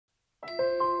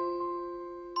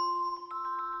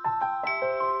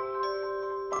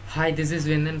Hi, this is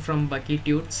Vindan from Bucky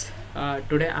Tutes.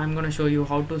 Today I'm going to show you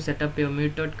how to set up your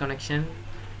muted connection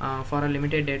for a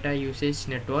limited data usage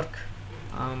network.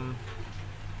 Um,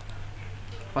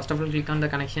 First of all, click on the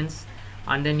connections,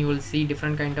 and then you will see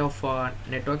different kind of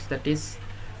networks that is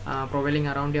prevailing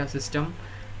around your system.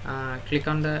 Click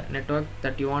on the network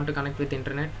that you want to connect with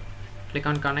internet. Click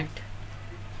on connect,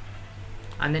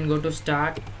 and then go to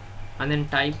start, and then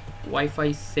type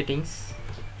Wi-Fi settings.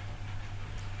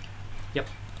 Yep.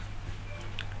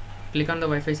 Click on the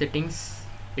Wi-Fi settings.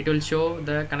 It will show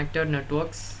the connected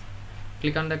networks.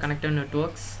 Click on the connected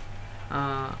networks,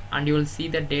 and you will see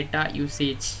the data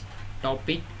usage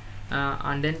topic,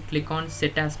 and then click on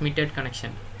set as metered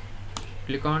connection.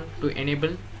 Click on to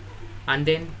enable, and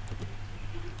then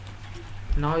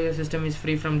now your system is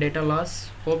free from data loss.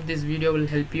 Hope this video will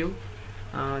help you.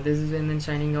 This is Vendan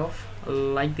signing off.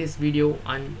 Like this video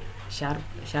and share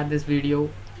this video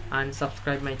and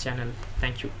subscribe my channel.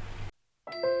 Thank you.